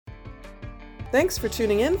Thanks for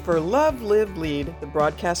tuning in for Love, Live, Lead, the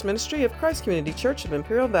broadcast ministry of Christ Community Church of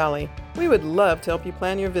Imperial Valley. We would love to help you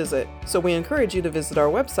plan your visit, so we encourage you to visit our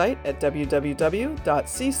website at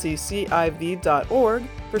www.cccciv.org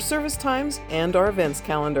for service times and our events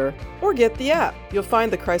calendar. Or get the app. You'll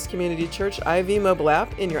find the Christ Community Church IV mobile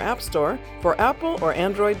app in your app store for Apple or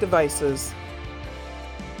Android devices.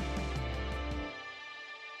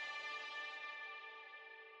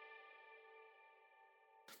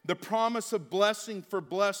 The promise of blessing for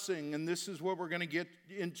blessing, and this is what we're going to get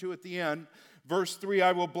into at the end. Verse 3,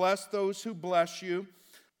 I will bless those who bless you.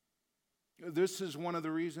 This is one of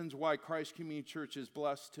the reasons why Christ Community Church is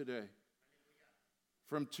blessed today.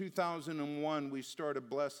 From 2001, we started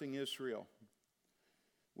blessing Israel.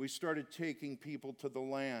 We started taking people to the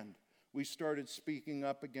land. We started speaking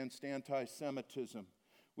up against anti-Semitism.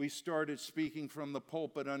 We started speaking from the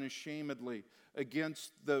pulpit unashamedly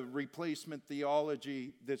against the replacement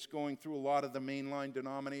theology that's going through a lot of the mainline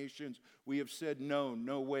denominations. We have said,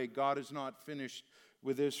 no way. God is not finished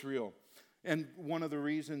with Israel. And one of the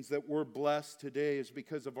reasons that we're blessed today is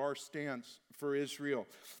because of our stance for Israel.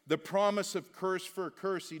 The promise of curse for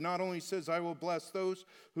curse. He not only says, I will bless those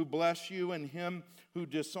who bless you, and him who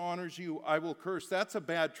dishonors you, I will curse. That's a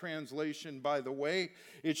bad translation, by the way.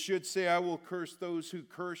 It should say, I will curse those who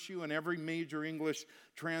curse you. In every major English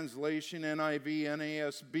translation, NIV,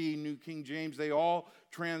 NASB, New King James, they all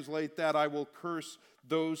translate that, I will curse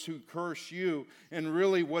those who curse you. And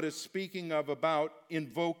really what it's speaking of about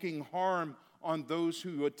invoking harm on those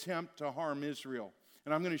who attempt to harm Israel.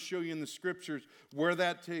 And I'm going to show you in the scriptures where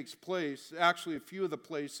that takes place, actually a few of the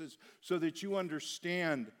places, so that you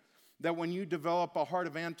understand that when you develop a heart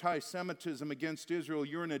of anti-Semitism against Israel,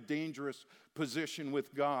 you're in a dangerous position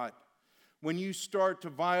with God. When you start to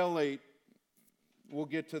violate, we'll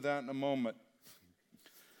get to that in a moment.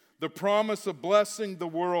 The promise of blessing the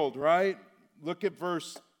world, right? Look at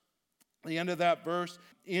the end of that verse.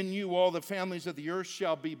 In you all the families of the earth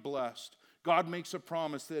shall be blessed. God makes a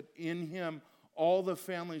promise that in him all the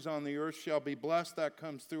families on the earth shall be blessed. That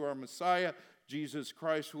comes through our Messiah, Jesus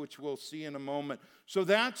Christ, which we'll see in a moment. So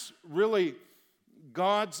that's really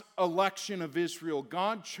God's election of Israel.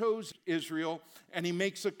 God chose Israel, and he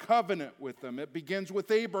makes a covenant with them. It begins with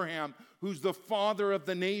Abraham, who's the father of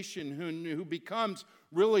the nation, who becomes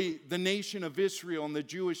really the nation of Israel and the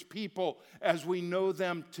Jewish people as we know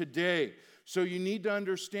them today. So you need to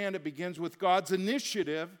understand it begins with God's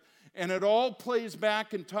initiative, and it all plays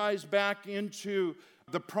back and ties back into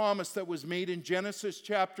the promise that was made in Genesis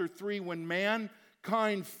chapter 3 when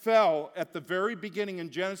mankind fell at the very beginning in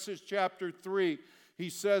Genesis chapter 3. He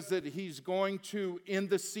says that he's going to, in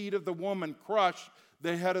the seed of the woman, crush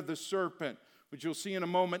the head of the serpent, which you'll see in a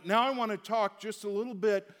moment. Now I want to talk just a little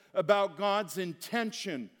bit about God's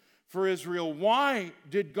intention for Israel. Why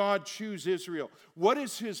did God choose Israel? What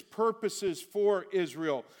is his purposes for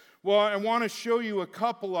Israel? Well, I want to show you a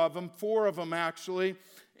couple of them, 4 of them actually,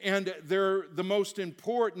 and they're the most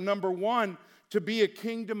important. Number 1, to be a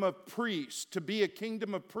kingdom of priests, to be a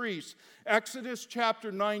kingdom of priests. Exodus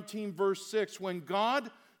chapter 19, verse 6, when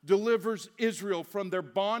God delivers Israel from their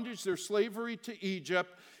bondage, their slavery to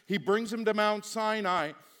Egypt, he brings them to Mount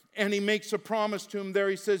Sinai, and he makes a promise to them there.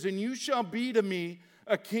 He says, and you shall be to me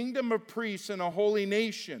a kingdom of priests and a holy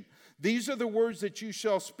nation. These are the words that you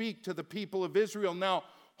shall speak to the people of Israel. Now,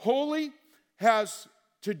 holy has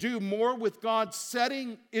to do more with God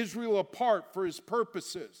setting Israel apart for his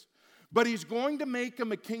purposes. But he's going to make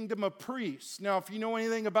them a kingdom of priests. Now, if you know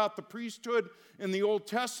anything about the priesthood in the Old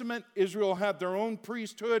Testament, Israel had their own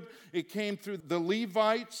priesthood. It came through the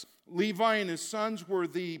Levites. Levi and his sons were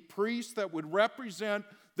the priests that would represent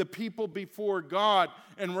the people before God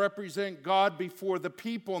and represent God before the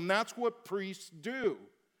people. And that's what priests do.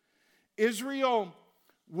 Israel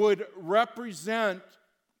would represent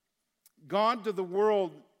God to the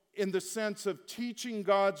world in the sense of teaching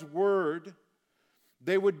God's word.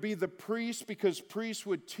 They would be the priests because priests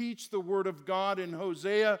would teach the word of God. In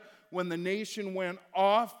Hosea, when the nation went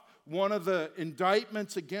off, one of the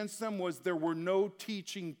indictments against them was there were no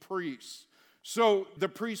teaching priests. So the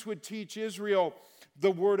priests would teach Israel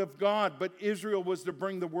the word of God, but Israel was to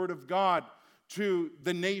bring the word of God to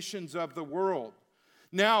the nations of the world.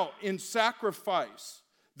 Now, in sacrifice,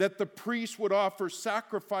 that the priests would offer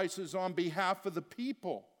sacrifices on behalf of the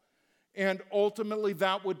people. And ultimately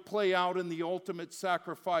that would play out in the ultimate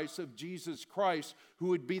sacrifice of Jesus Christ, who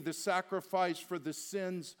would be the sacrifice for the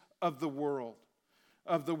sins of the world.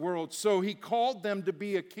 So he called them to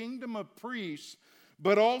be a kingdom of priests,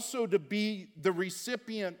 but also to be the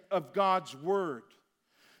recipient of God's word.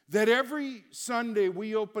 That every Sunday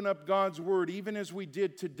we open up God's word, even as we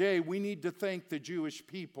did today, we need to thank the Jewish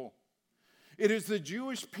people. It is the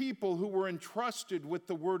Jewish people who were entrusted with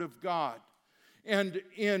the Word of God. And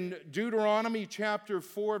in Deuteronomy chapter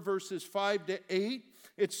 4, verses 5 to 8,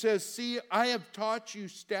 it says, "See, I have taught you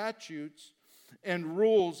statutes and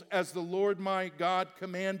rules as the Lord my God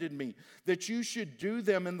commanded me, that you should do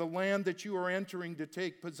them in the land that you are entering to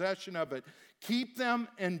take possession of it. Keep them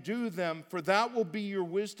and do them, for that will be your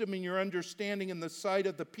wisdom and your understanding in the sight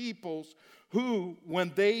of the peoples, who,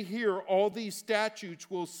 when they hear all these statutes,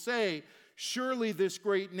 will say, 'Surely this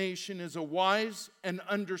great nation is a wise and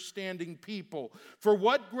understanding people.' For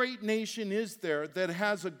what great nation is there that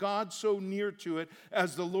has a God so near to it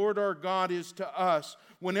as the Lord our God is to us,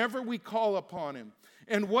 whenever we call upon him?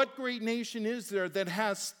 And what great nation is there that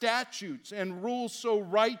has statutes and rules so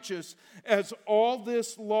righteous as all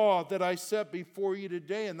this law that I set before you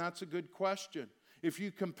today?" And that's a good question. If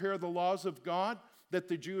you compare the laws of God that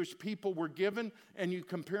the Jewish people were given, and you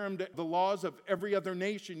compare them to the laws of every other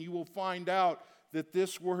nation, you will find out that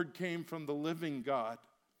this word came from the living God.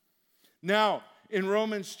 Now, in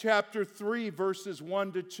Romans chapter 3, verses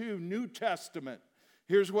 1 to 2, New Testament,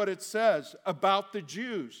 here's what it says about the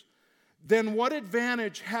Jews. "Then what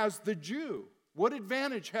advantage has the Jew? What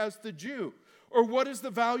advantage has the Jew? Or what is the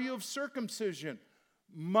value of circumcision?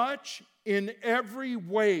 Much in every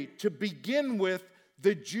way. To begin with,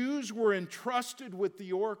 the Jews were entrusted with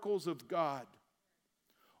the oracles of God."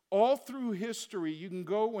 All through history, you can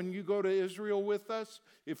go, when you go to Israel with us,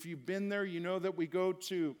 if you've been there, you know that we go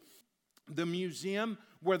to the museum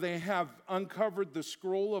where they have uncovered the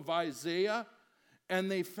scroll of Isaiah, and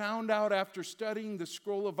they found out after studying the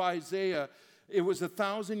scroll of Isaiah, it was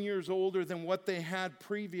 1,000 years older than what they had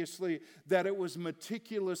previously, that it was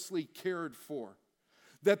meticulously cared for.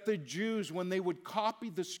 That the Jews, when they would copy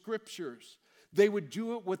the scriptures, they would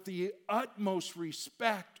do it with the utmost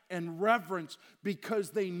respect and reverence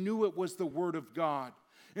because they knew it was the Word of God.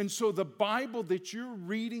 And so the Bible that you're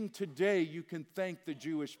reading today, you can thank the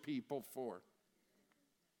Jewish people for.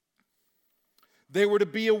 They were to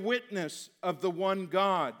be a witness of the one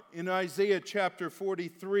God. In Isaiah chapter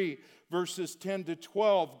 43, verses 10 to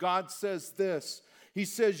 12, God says this. He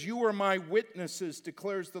says, "You are my witnesses,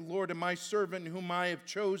 declares the Lord, and my servant whom I have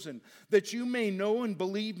chosen, that you may know and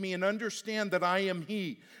believe me and understand that I am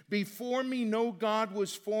He. Before me no God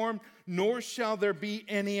was formed, nor shall there be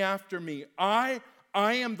any after me. I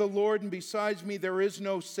am the Lord, and besides me there is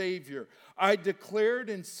no Savior. I declared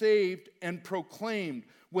and saved and proclaimed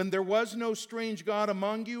when there was no strange God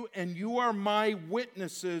among you, and you are my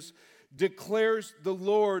witnesses, declares the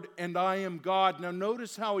Lord, and I am God." Now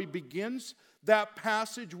notice how he begins that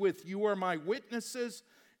passage with, "You are my witnesses,"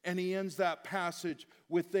 and he ends that passage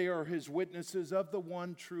with, "They are his witnesses of the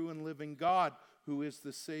one true and living God, who is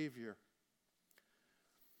the Savior."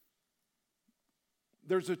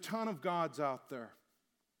 There's a ton of gods out there.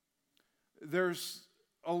 There's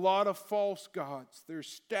a lot of false gods. There's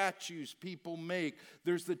statues people make.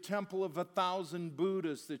 There's the temple of 1,000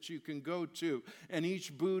 Buddhas that you can go to, and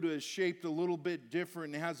each Buddha is shaped a little bit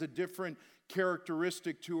different and has a different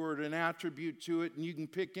characteristic to it, an attribute to it, and you can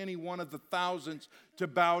pick any one of the thousands to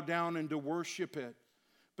bow down and to worship it.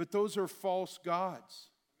 But those are false gods.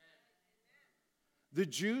 The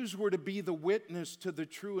Jews were to be the witness to the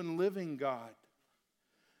true and living God.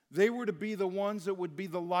 They were to be the ones that would be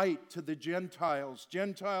the light to the Gentiles.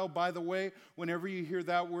 Gentile, by the way, whenever you hear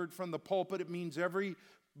that word from the pulpit, it means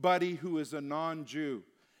everybody who is a non-Jew.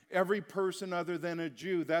 Every person other than a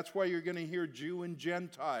Jew. That's why you're going to hear Jew and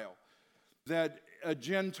Gentile. That a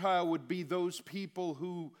Gentile would be those people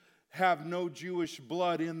who have no Jewish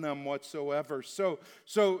blood in them whatsoever. So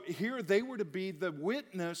here they were to be the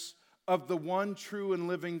witness of the one true and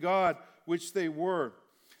living God, which they were.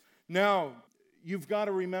 Now, you've got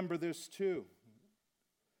to remember this too,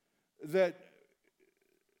 that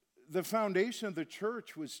the foundation of the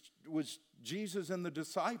church was Jesus and the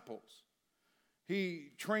disciples.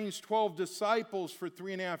 He trains 12 disciples for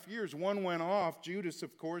 3.5 years. One went off, Judas,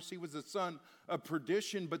 of course. He was the son of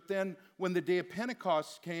perdition. But then when the day of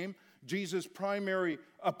Pentecost came, Jesus' primary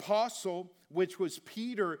apostle, which was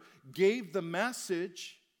Peter, gave the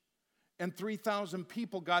message, and 3,000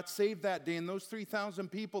 people got saved that day. And those 3,000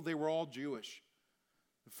 people, they were all Jewish.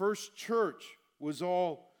 The first church was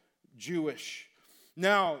all Jewish.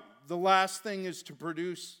 Now, the last thing is to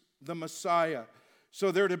produce the Messiah. So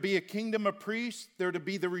they're to be a kingdom of priests. They're to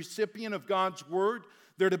be the recipient of God's word.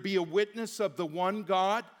 They're to be a witness of the one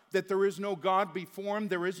God, that there is no God before him,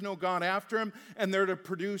 there is no God after him, and they're to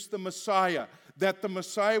produce the Messiah, that the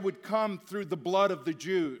Messiah would come through the blood of the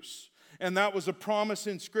Jews. And that was a promise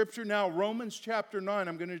in Scripture. Now, Romans chapter 9,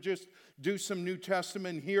 I'm going to just do some New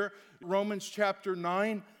Testament here. Romans chapter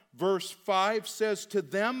 9, Verse 5 says, to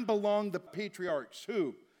them belong the patriarchs.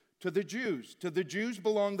 Who? To the Jews. To the Jews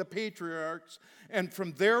belong the patriarchs, and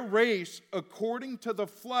from their race, according to the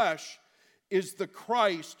flesh, is the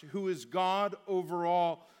Christ, who is God over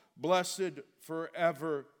all, blessed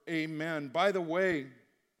forever. Amen. By the way,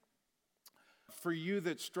 for you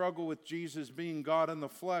that struggle with Jesus being God in the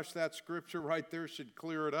flesh, that scripture right there should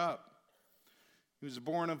clear it up. He was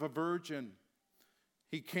born of a virgin.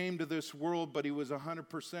 He came to this world, but he was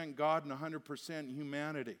 100% God and 100%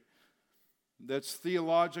 humanity. That's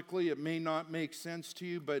theologically, it may not make sense to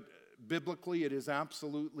you, but biblically it is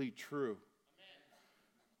absolutely true.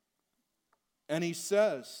 And he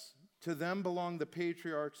says, to them belong the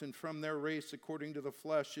patriarchs, and from their race, according to the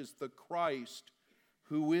flesh, is the Christ,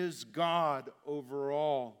 who is God over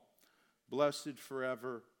all, blessed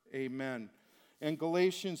forever. Amen. In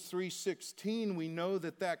Galatians 3:16, we know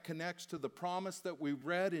that connects to the promise that we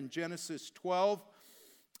read in Genesis 12.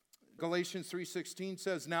 Galatians 3:16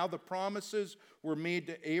 says, now the promises were made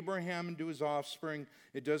to Abraham and to his offspring.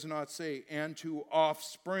 It does not say, and to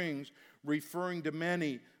offsprings, referring to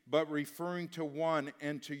many, but referring to one,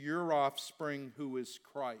 and to your offspring, who is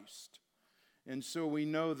Christ. And so we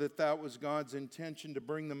know that was God's intention, to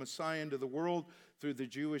bring the Messiah into the world through the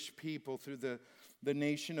Jewish people, through the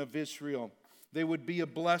nation of Israel. They would be a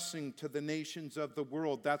blessing to the nations of the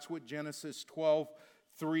world. That's what Genesis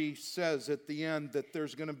 12:3 says at the end, that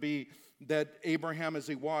there's going to be, that Abraham, as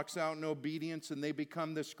he walks out in obedience and they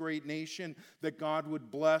become this great nation, that God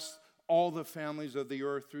would bless all the families of the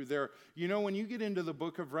earth through there. You know, when you get into the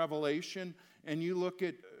book of Revelation and you look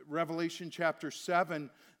at Revelation chapter 7,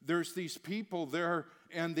 there's these people there,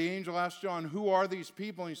 and the angel asked John, who are these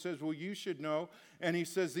people? And he says, well, you should know. And he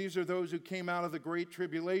says, these are those who came out of the great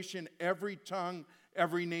tribulation, every tongue,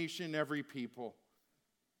 every nation, every people.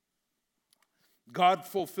 God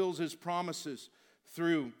fulfills his promises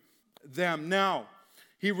through them. Now,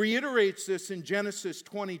 he reiterates this in Genesis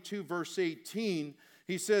 22, verse 18.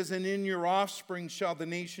 He says, and in your offspring shall the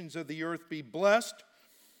nations of the earth be blessed,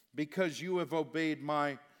 because you have obeyed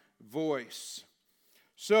my voice.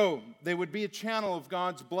 So, they would be a channel of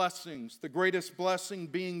God's blessings, the greatest blessing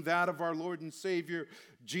being that of our Lord and Savior,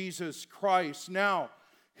 Jesus Christ. Now,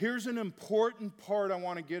 here's an important part I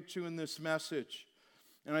want to get to in this message,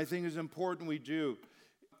 and I think it's important we do.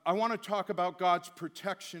 I want to talk about God's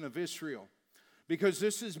protection of Israel, because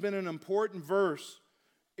this has been an important verse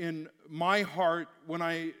in my heart when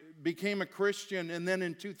I became a Christian, and then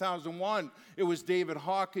in 2001, it was David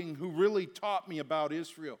Hawking who really taught me about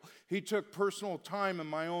Israel. He took personal time in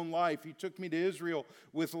my own life. He took me to Israel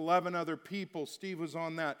with 11 other people. Steve was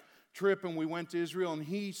on that trip, and we went to Israel, and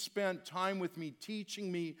he spent time with me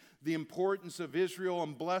teaching me the importance of Israel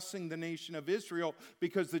and blessing the nation of Israel,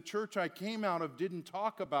 because the church I came out of didn't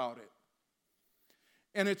talk about it.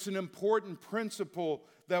 And it's an important principle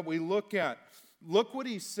that we look at. Look what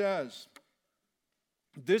he says.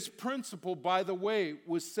 This principle, by the way,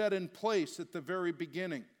 was set in place at the very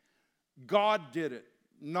beginning. God did it,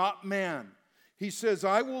 not man. He says,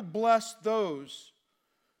 I will bless those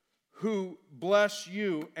who bless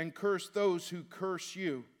you and curse those who curse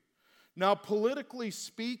you. Now, politically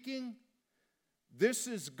speaking, this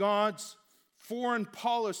is God's foreign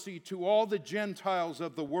policy to all the Gentiles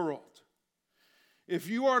of the world. If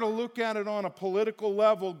you are to look at it on a political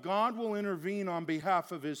level, God will intervene on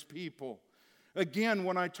behalf of his people. Again,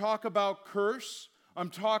 when I talk about curse, I'm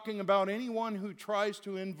talking about anyone who tries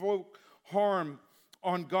to invoke harm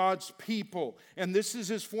on God's people. And this is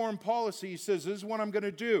his foreign policy. He says, this is what I'm going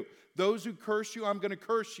to do. Those who curse you, I'm going to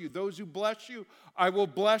curse you. Those who bless you, I will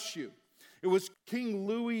bless you. It was King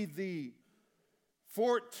Louis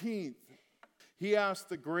XIV. He asked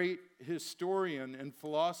the great historian and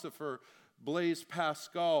philosopher Blaise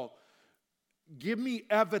Pascal, give me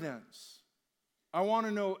evidence. I want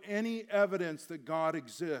to know any evidence that God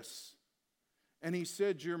exists. And he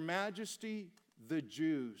said, Your Majesty, the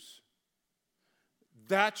Jews.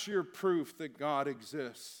 That's your proof that God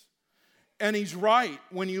exists. And he's right.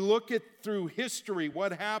 When you look at through history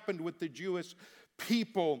what happened with the Jewish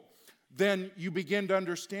people, then you begin to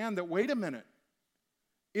understand that, wait a minute,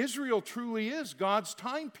 Israel truly is God's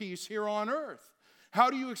timepiece here on earth. How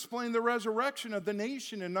do you explain the resurrection of the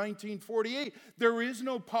nation in 1948? There is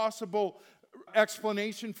no possible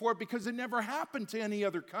explanation for it because it never happened to any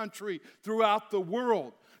other country throughout the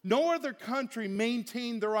world. No other country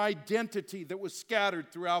maintained their identity that was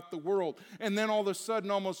scattered throughout the world. And then all of a sudden,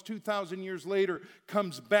 almost 2,000 years later,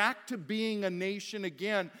 comes back to being a nation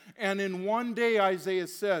again. And in one day, Isaiah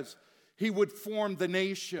says, he would form the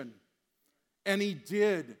nation. And he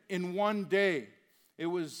did in one day. It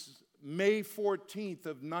was May 14th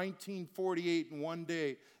of 1948, in one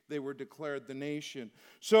day, they were declared the nation.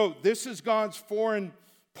 So this is God's foreign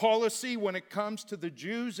policy when it comes to the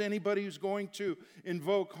Jews. Anybody who's going to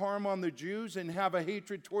invoke harm on the Jews and have a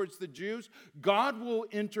hatred towards the Jews, God will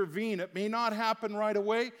intervene. It may not happen right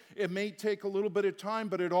away. It may take a little bit of time,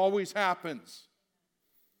 but it always happens.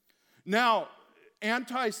 Now,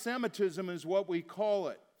 anti-Semitism is what we call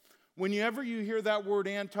it. Whenever you hear that word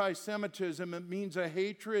anti-Semitism, it means a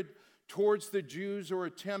hatred towards the Jews or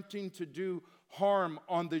attempting to do harm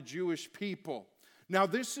on the Jewish people. Now,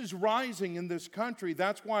 this is rising in this country.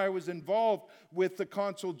 That's why I was involved with the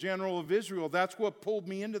Consul General of Israel. That's what pulled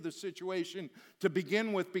me into the situation to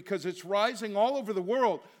begin with, because it's rising all over the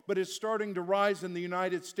world, but it's starting to rise in the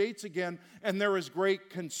United States again, and there is great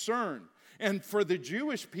concern. And for the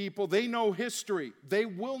Jewish people, they know history. They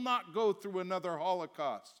will not go through another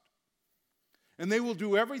Holocaust. And they will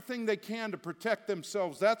do everything they can to protect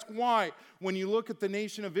themselves. That's why when you look at the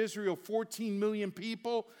nation of Israel, 14 million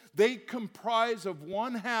people, they comprise of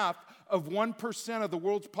 1/2 of 1% of the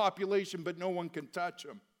world's population, but no one can touch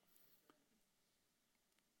them.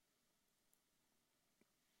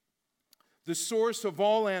 The source of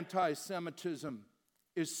all anti-Semitism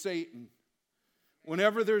is Satan.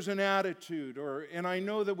 Whenever there's an attitude, and I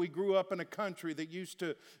know that we grew up in a country that used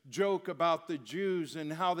to joke about the Jews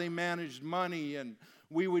and how they managed money, and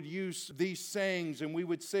we would use these sayings and we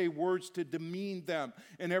would say words to demean them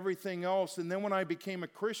and everything else. And then when I became a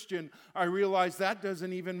Christian, I realized that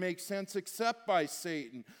doesn't even make sense except by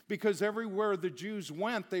Satan, because everywhere the Jews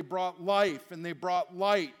went, they brought life and they brought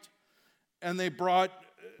light and they brought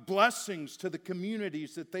blessings to the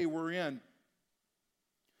communities that they were in.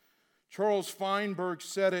 Charles Feinberg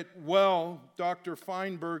said it well, Dr.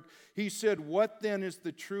 Feinberg. He said, "What then is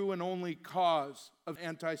the true and only cause of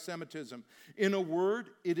anti-Semitism? In a word,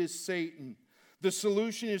 it is Satan. The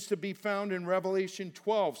solution is to be found in Revelation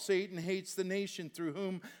 12. Satan hates the nation through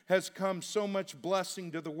whom has come so much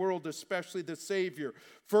blessing to the world, especially the Savior.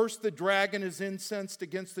 First, the dragon is incensed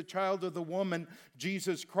against the child of the woman,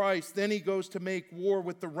 Jesus Christ. Then he goes to make war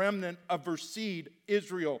with the remnant of her seed,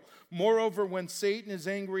 Israel. Moreover, when Satan is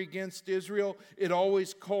angry against Israel, it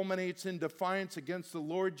always culminates in defiance against the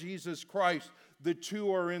Lord Jesus Christ. The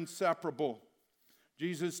two are inseparable."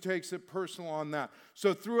 Jesus takes it personal on that.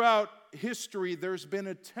 So throughout history, there's been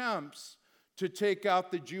attempts to take out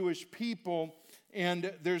the Jewish people,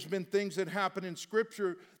 and there's been things that happen in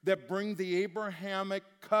Scripture that bring the Abrahamic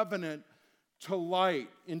covenant to light.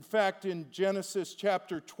 In fact, in Genesis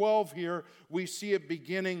chapter 12 here, we see it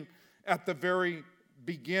beginning at the very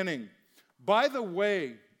beginning. By the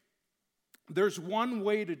way, there's one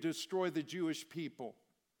way to destroy the Jewish people.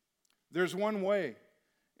 There's one way.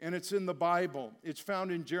 And it's in the Bible. It's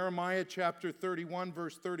found in Jeremiah chapter 31,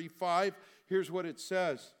 verse 35. Here's what it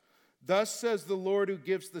says. "Thus says the Lord, who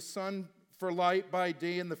gives the sun for light by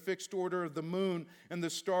day and the fixed order of the moon and the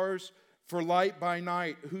stars for light by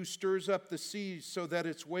night, who stirs up the seas so that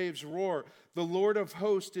its waves roar. The Lord of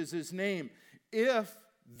hosts is his name. If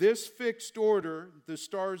this fixed order, the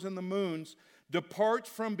stars and the moons, depart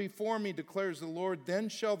from before me, declares the Lord, then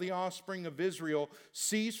shall the offspring of Israel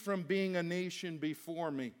cease from being a nation before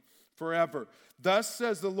me forever. Thus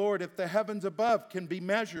says the Lord, if the heavens above can be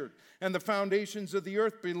measured and the foundations of the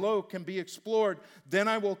earth below can be explored, then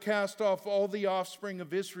I will cast off all the offspring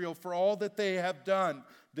of Israel for all that they have done,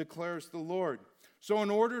 declares the Lord." So in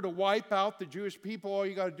order to wipe out the Jewish people, all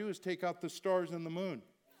you got to do is take out the stars and the moon.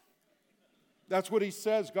 That's what he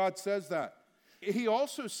says. God says that. He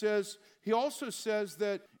also says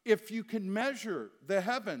that if you can measure the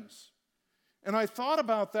heavens, and I thought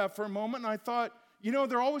about that for a moment, and I thought,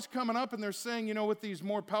 they're always coming up and they're saying, with these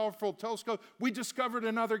more powerful telescopes, we discovered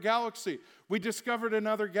another galaxy. We discovered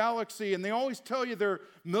another galaxy. And they always tell you they're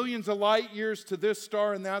millions of light years to this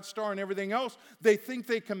star and that star and everything else. They think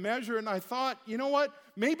they can measure it. And I thought, you know what?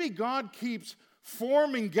 Maybe God keeps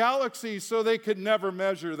forming galaxies so they could never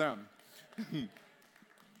measure them.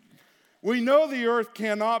 We know the earth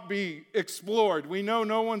cannot be explored. We know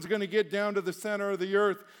no one's going to get down to the center of the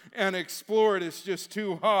earth and explore it. It's just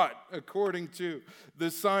too hot, according to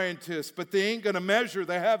the scientists. But they ain't going to measure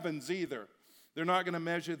the heavens either. They're not going to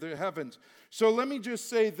measure the heavens. So let me just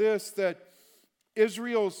say this, that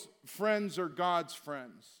Israel's friends are God's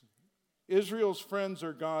friends. Israel's friends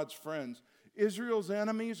are God's friends. Israel's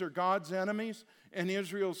enemies are God's enemies, and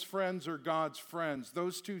Israel's friends are God's friends.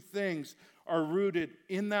 Those two things are rooted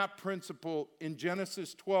in that principle in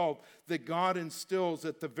Genesis 12 that God instills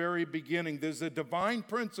at the very beginning. There's a divine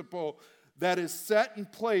principle that is set in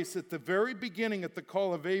place at the very beginning at the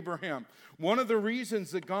call of Abraham. One of the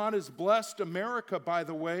reasons that God has blessed America, by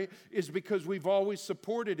the way, is because we've always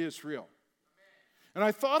supported Israel. And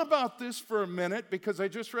I thought about this for a minute because I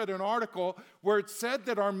just read an article where it said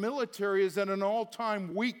that our military is at an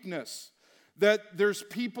all-time weakness, that there's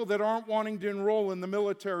people that aren't wanting to enroll in the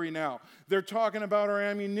military now. They're talking about our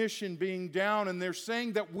ammunition being down, and they're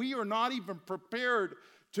saying that we are not even prepared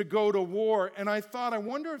to go to war. And I thought, I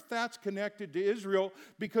wonder if that's connected to Israel,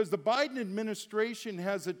 because the Biden administration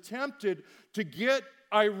has attempted to get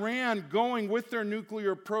Iran going with their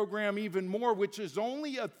nuclear program even more, which is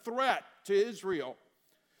only a threat to Israel.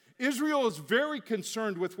 Israel is very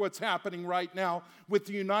concerned with what's happening right now with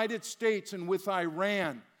the United States and with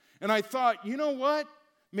Iran. And I thought, you know what?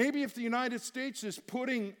 Maybe if the United States is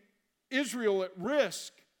putting Israel at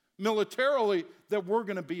risk militarily, that we're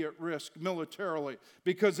going to be at risk militarily,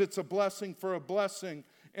 because it's a blessing for a blessing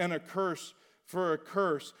and a curse for a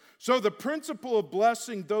curse. So the principle of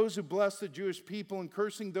blessing those who bless the Jewish people and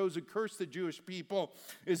cursing those who curse the Jewish people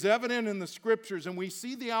is evident in the Scriptures, and we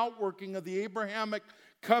see the outworking of the Abrahamic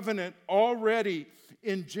covenant already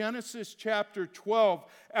in Genesis chapter 12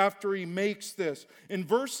 after he makes this. In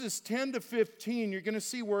verses 10 to 15, you're going to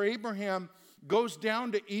see where Abraham goes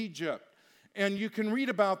down to Egypt. And you can read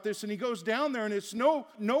about this, and he goes down there, and it's no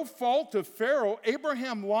fault of Pharaoh.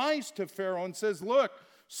 Abraham lies to Pharaoh and says, look,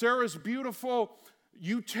 Sarah's beautiful.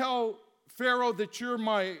 You tell Pharaoh that you're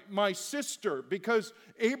my sister, because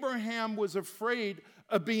Abraham was afraid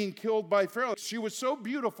of being killed by Pharaoh. She was so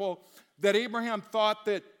beautiful that Abraham thought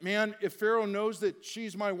that, man, if Pharaoh knows that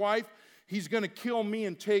she's my wife, he's going to kill me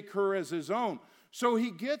and take her as his own. So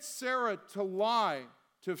he gets Sarah to lie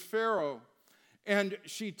to Pharaoh, and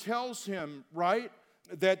she tells him, right,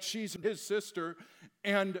 that she's his sister.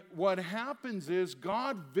 And what happens is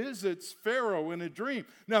God visits Pharaoh in a dream.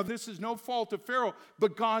 Now, this is no fault of Pharaoh,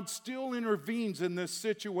 but God still intervenes in this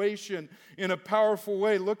situation in a powerful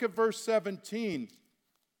way. Look at verse 17.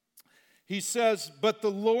 He says, but the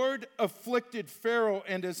Lord afflicted Pharaoh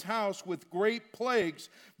and his house with great plagues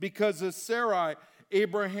because of Sarai,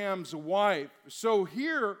 Abraham's wife. So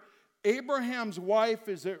here, Abraham's wife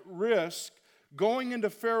is at risk going into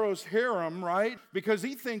Pharaoh's harem, right? Because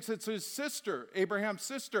he thinks it's his sister, Abraham's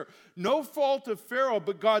sister. No fault of Pharaoh,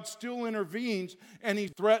 but God still intervenes, and he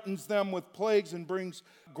threatens them with plagues and brings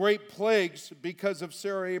great plagues because of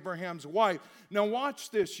Sarah, Abraham's wife. Now watch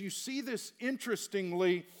this. You see this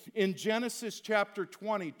interestingly in Genesis chapter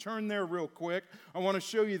 20. Turn there real quick. I want to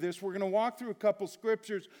show you this. We're going to walk through a couple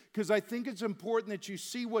scriptures because I think it's important that you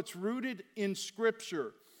see what's rooted in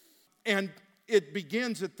Scripture. And it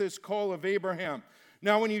begins at this call of Abraham.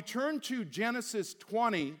 Now, when you turn to Genesis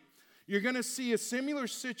 20, you're going to see a similar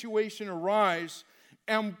situation arise,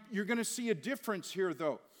 and you're going to see a difference here,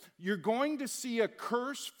 though. You're going to see a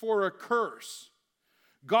curse for a curse.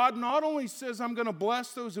 God not only says, I'm going to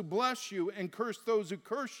bless those who bless you and curse those who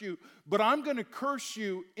curse you, but I'm going to curse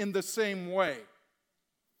you in the same way.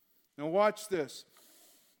 Now, watch this.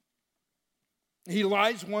 He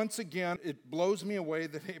lies once again. It blows me away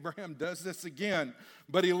that Abraham does this again.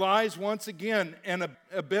 But he lies once again, and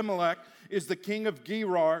Abimelech is the king of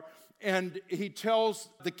Gerar, and he tells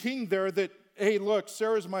the king there that, hey, look,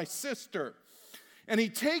 Sarah's my sister. And he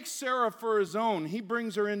takes Sarah for his own. He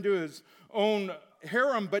brings her into his own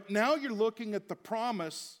harem, but now you're looking at the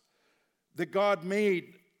promise that God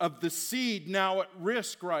made of the seed now at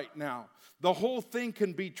risk right now. The whole thing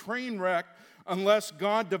can be train wrecked unless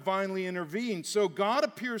God divinely intervenes. So God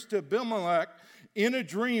appears to Abimelech in a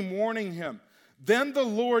dream, warning him. Then the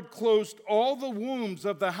Lord closed all the wombs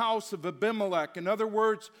of the house of Abimelech. In other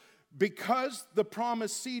words, because the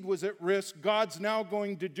promised seed was at risk, God's now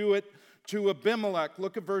going to do it to Abimelech.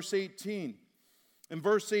 Look at verse 18. In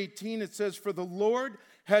verse 18 it says, for the Lord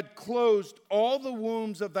had closed all the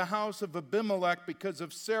wombs of the house of Abimelech because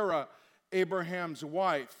of Sarah, Abraham's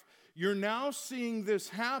wife. You're now seeing this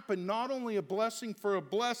happen, not only a blessing for a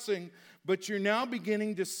blessing, but you're now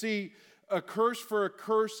beginning to see a curse for a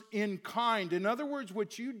curse in kind. In other words,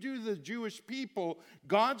 what you do to the Jewish people,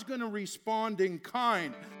 God's going to respond in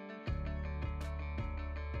kind.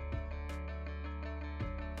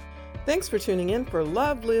 Thanks for tuning in for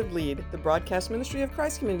Love, Live, Lead, the broadcast ministry of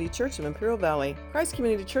Christ Community Church of Imperial Valley. Christ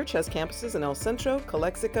Community Church has campuses in El Centro,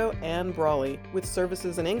 Calexico, and Brawley, with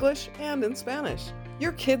services in English and in Spanish.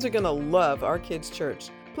 Your kids are going to love our kids' church.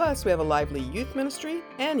 Plus, we have a lively youth ministry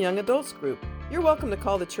and young adults group. You're welcome to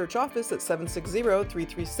call the church office at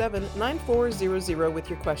 760-337-9400 with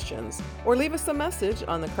your questions, or leave us a message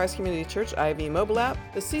on the Christ Community Church IV mobile app,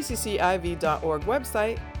 the ccciv.org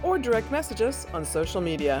website, or direct message us on social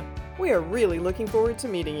media. We are really looking forward to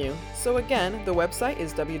meeting you. So again, the website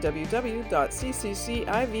is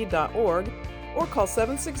www.cccciv.org, or call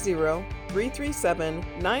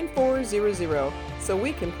 760-337-9400 so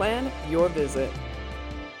we can plan your visit.